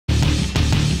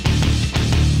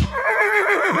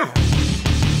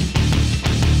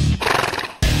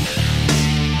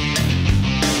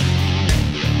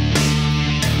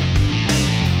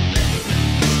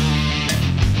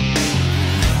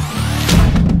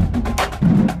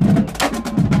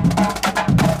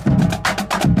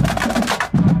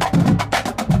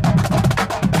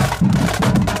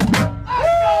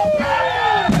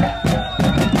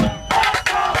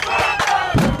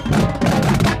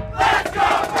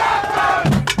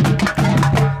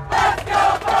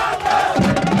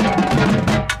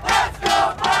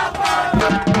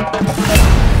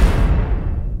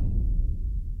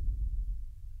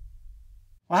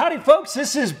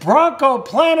folks? This is Bronco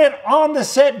Planet on the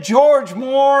set. George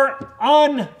Moore,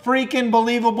 unfreaking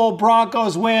believable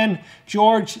Broncos win.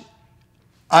 George,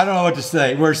 I don't know what to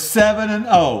say. We're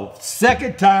 7-0.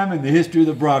 Second time in the history of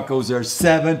the Broncos they're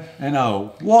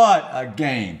 7-0. What a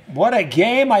game. What a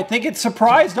game. I think it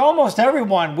surprised almost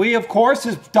everyone. We, of course,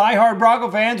 as diehard Bronco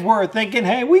fans, were thinking,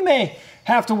 hey, we may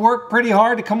have to work pretty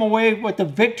hard to come away with the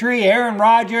victory. Aaron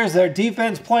Rodgers, their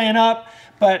defense playing up.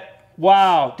 But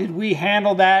wow, did we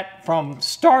handle that from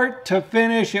start to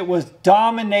finish? It was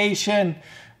domination.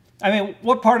 I mean,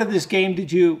 what part of this game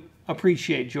did you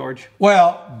appreciate, George?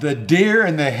 Well, the deer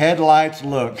in the headlights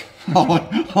look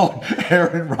on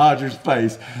Aaron Rodgers'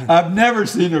 face. I've never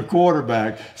seen a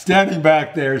quarterback standing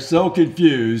back there so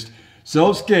confused,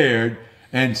 so scared,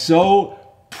 and so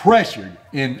pressured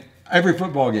in every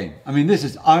football game. I mean, this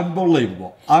is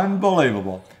unbelievable.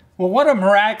 Unbelievable. Well, what a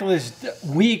miraculous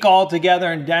week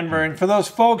altogether in Denver. And for those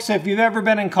folks, if you've ever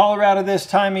been in Colorado this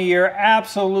time of year,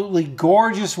 absolutely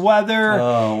gorgeous weather.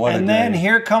 Oh, what a And then day.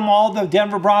 here come all the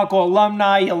Denver Bronco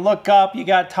alumni. You look up, you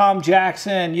got Tom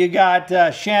Jackson, you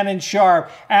got Shannon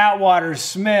Sharp, Atwater,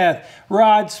 Smith,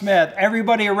 Rod Smith,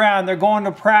 everybody around. They're going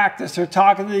to practice. They're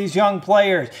talking to these young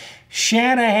players.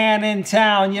 Shanahan in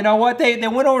town. You know what? They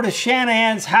went over to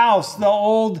Shanahan's house, the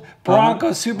old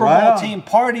Broncos Super Bowl team,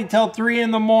 partied till 3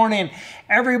 in the morning.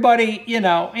 Everybody,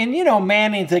 and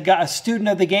Manning's a student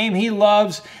of the game. He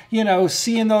loves,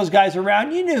 seeing those guys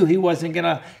around. You knew he wasn't going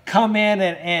to come in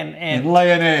and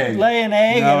lay an egg.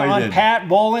 No, and on Pat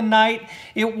Bowlen night.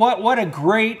 What a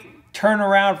great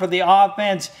turnaround for the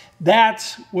offense.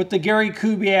 That's what the Gary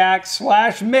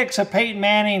Kubiak / mix of Peyton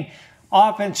Manning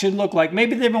offense should look like.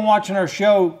 Maybe they've been watching our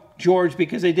show, George,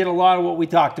 because they did a lot of what we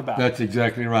talked about. That's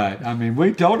exactly right. I mean,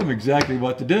 we told them exactly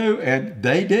what to do, and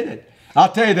they did it.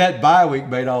 I'll tell you, that bye week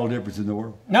made all the difference in the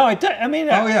world. No, it did. I mean,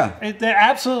 it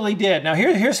absolutely did. Now,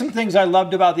 here's some things I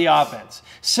loved about the offense.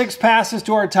 6 passes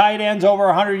to our tight ends, over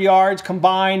 100 yards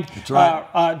combined. That's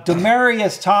right.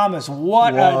 Demarius Thomas,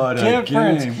 what a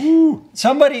difference. Woo.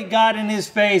 Somebody got in his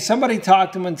face. Somebody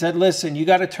talked to him and said, listen, you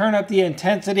got to turn up the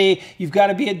intensity. You've got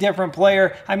to be a different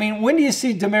player. I mean, when do you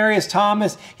see Demarius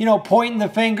Thomas, pointing the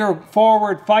finger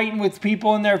forward, fighting with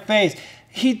people in their face?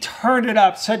 He turned it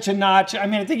up such a notch. I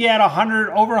mean, I think he had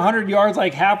over 100 yards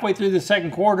like halfway through the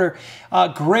second quarter.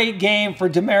 Great game for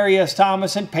Demarius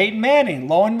Thomas and Peyton Manning.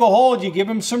 Lo and behold, you give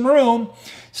him some room.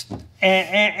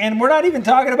 And we're not even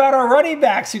talking about our running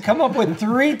backs who come up with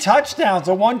 3 touchdowns,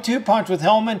 a 1-2 punch with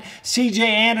Hillman, C.J.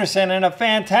 Anderson, and a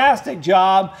fantastic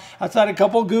job outside a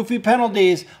couple goofy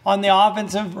penalties on the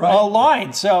offensive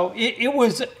line. So it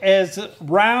was as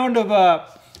round of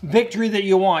a victory that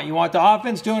you want. You want the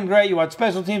offense doing great. You want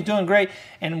special teams doing great.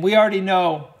 And we already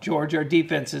know, George, our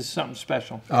defense is something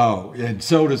special. Oh, and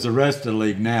so does the rest of the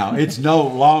league now. It's no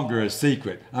longer a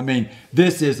secret. I mean,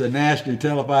 this is a nationally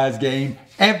televised game.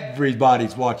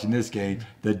 Everybody's watching this game.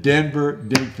 The Denver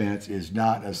defense is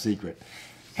not a secret.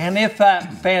 And if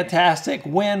that fantastic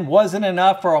win wasn't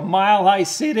enough for a Mile High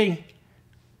City,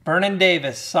 Vernon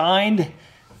Davis signed.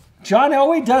 John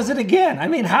Elway does it again. I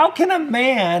mean, how can a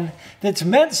man that's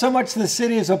meant so much to the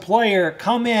city as a player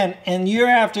come in and year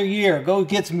after year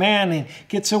gets Manning,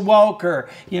 gets a Welker,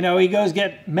 he goes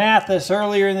get Mathis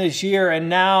earlier in this year, and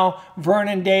now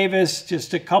Vernon Davis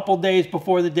just a couple days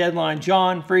before the deadline.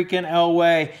 John freaking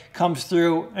Elway comes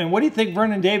through. And what do you think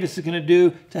Vernon Davis is going to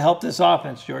do to help this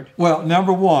offense, George? Well,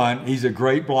 number 1, he's a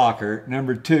great blocker.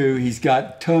 Number 2, he's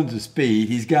got tons of speed.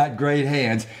 He's got great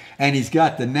hands. And he's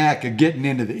got the knack of getting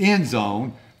into the end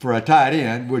zone for a tight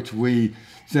end, which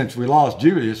since we lost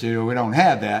Julius, we don't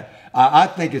have that. I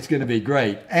think it's going to be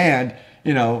great. And,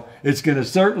 it's going to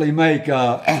certainly make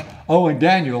Owen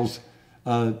Daniels,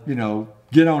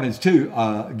 get on his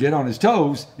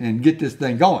toes and get this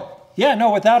thing going. Yeah,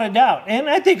 no, without a doubt. And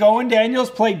I think Owen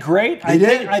Daniels played great.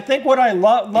 I think what I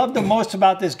love the most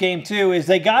about this game, too, is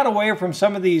they got away from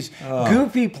some of these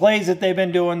goofy plays that they've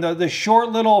been doing, the short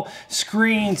little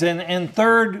screens and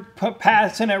third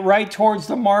passing it right towards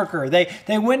the marker.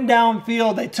 They went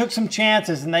downfield, they took some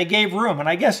chances, and they gave room. And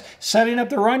I guess setting up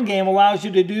the run game allows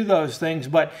you to do those things.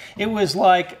 But it was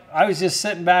like I was just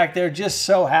sitting back there just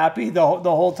so happy the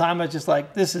whole time. I was just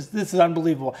like, this is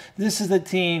unbelievable. This is the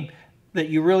team that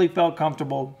you really felt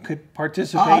comfortable could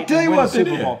participate. I'll tell you what they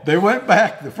Super Bowl. did. They went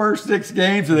back the first 6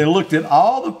 games and they looked at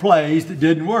all the plays that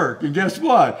didn't work. And guess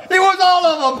what? It was all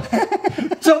of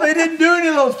them. So they didn't do any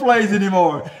of those plays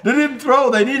anymore. They didn't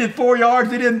throw. They needed 4 yards.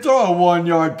 They didn't throw a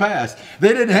 1-yard pass.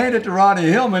 They didn't hand it to Ronnie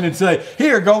Hillman and say,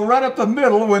 here, go right up the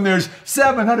middle when there's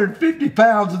 750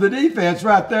 pounds of the defense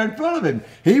right there in front of him.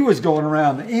 He was going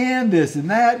around the end, this and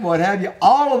that, what have you.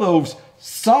 All of those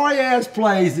sorry-ass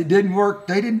plays that didn't work,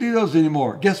 they didn't do those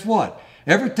anymore. Guess what?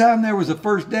 Every time there was a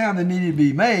first down that needed to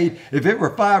be made, if it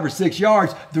were 5 or 6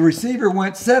 yards, the receiver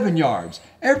went 7 yards.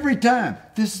 Every time.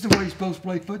 This is the way you're supposed to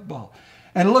play football.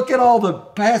 And look at all the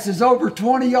passes over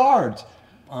 20 yards.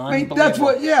 I mean, that's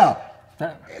what, yeah.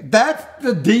 That's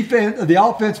the defense, the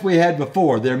offense we had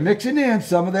before. They're mixing in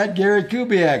some of that Gary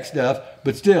Kubiak stuff,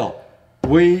 but still,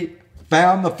 we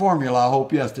found the formula, I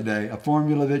hope, yesterday. A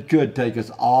formula that could take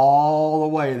us all the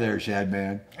way there,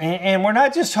 Shadman. And we're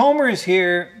not just homers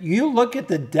here. You look at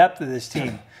the depth of this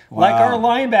team. Wow. Like our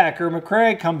linebacker,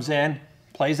 McCray, comes in,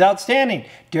 plays outstanding.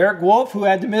 Derek Wolfe, who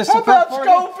had to miss How the first about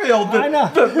Schofield,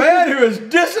 the man who has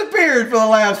disappeared for the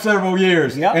last several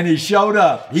years, and he showed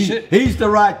up. He's the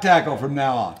right tackle from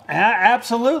now on.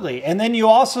 Absolutely. And then you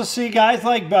also see guys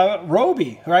like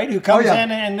Roby, right, who comes in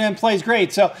and plays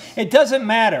great. So it doesn't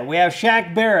matter. We have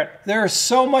Shaq Barrett. There's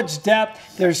so much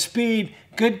depth. There's speed.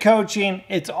 Good coaching.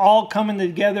 It's all coming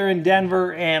together in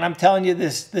Denver, and I'm telling you,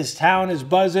 this town is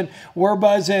buzzing. We're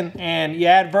buzzing, and you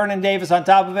add Vernon Davis on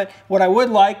top of it. What I would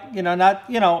like,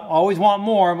 always want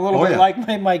more. I'm a little bit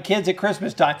like my kids at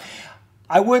Christmas time.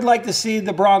 I would like to see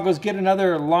the Broncos get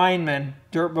another lineman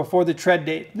before the trade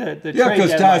date.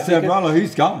 Because Ty Severino,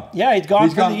 he's gone. Yeah, he's gone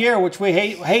for the year, which we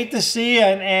hate to see.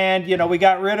 And we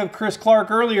got rid of Chris Clark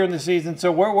earlier in the season,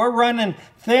 so we're running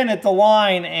thin at the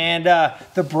line. And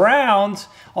the Browns,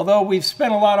 although we've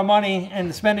spent a lot of money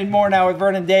and spending more now with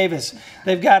Vernon Davis,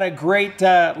 they've got a great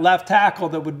left tackle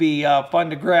that would be fun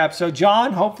to grab. So,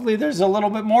 John, hopefully there's a little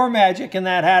bit more magic in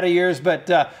that hat of yours. But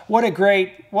what a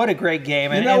great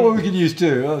game! You know what we could use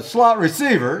too? A slot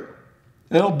receiver.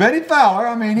 Benny Fowler,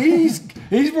 I mean,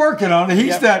 he's working on it.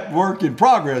 He's that work in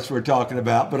progress we're talking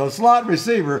about. But a slot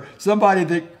receiver, somebody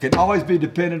that can always be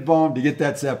dependent upon to get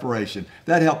that separation.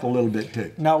 That helped a little bit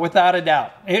too. No, without a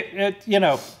doubt.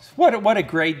 What a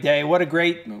great day. What a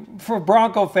great, for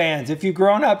Bronco fans. If you've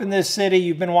grown up in this city,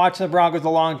 you've been watching the Broncos a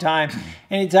long time.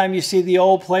 Anytime you see the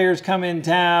old players come in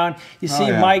town, you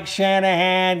see Mike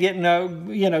Shanahan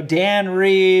getting Dan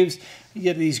Reeves, you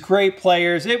get these great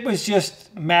players. It was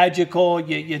just magical.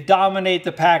 You dominate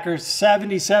the Packers.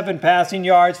 77 passing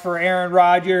yards for Aaron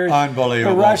Rodgers.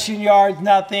 Unbelievable. The rushing yards,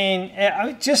 nothing. They had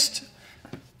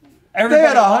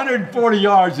 140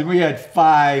 yards and we had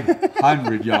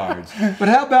 500 yards. But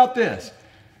how about this?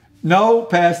 No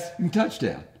passing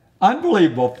touchdown.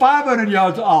 Unbelievable. 500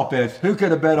 yards of offense. Who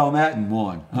could have bet on that and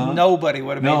won? Huh? Nobody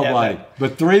would have made that bet.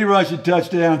 But 3 rushing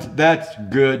touchdowns, that's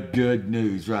good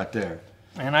news right there.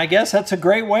 And I guess that's a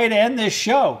great way to end this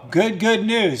show. Good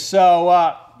news.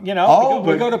 So, we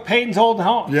go to Peyton's old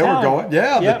home. Yeah, we're going.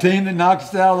 Yeah, the team that knocked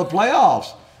us out of the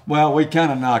playoffs. Well, we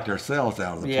kind of knocked ourselves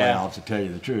out of the playoffs, to tell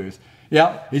you the truth.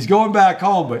 Yeah, he's going back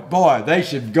home, but boy, they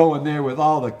should go in there with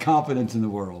all the confidence in the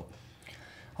world.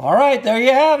 All right, there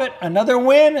you have it. Another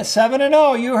win,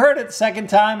 7-0. You heard it, second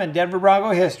time in Denver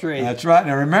Bronco history. That's right.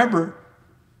 Now remember,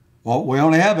 we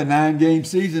only have a 9-game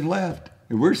season left,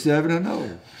 and we're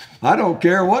 7-0. I don't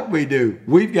care what we do.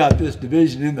 We've got this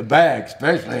division in the bag,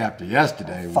 especially after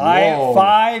yesterday.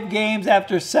 Five games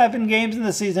after 7 games in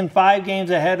the season, 5 games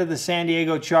ahead of the San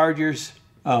Diego Chargers.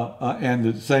 And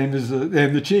the same as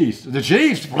the Chiefs. The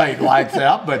Chiefs played lights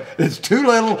out, but it's too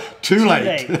little, too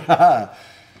late.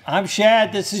 I'm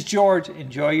Shad. This is George.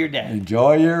 Enjoy your day.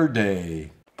 Enjoy your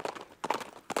day.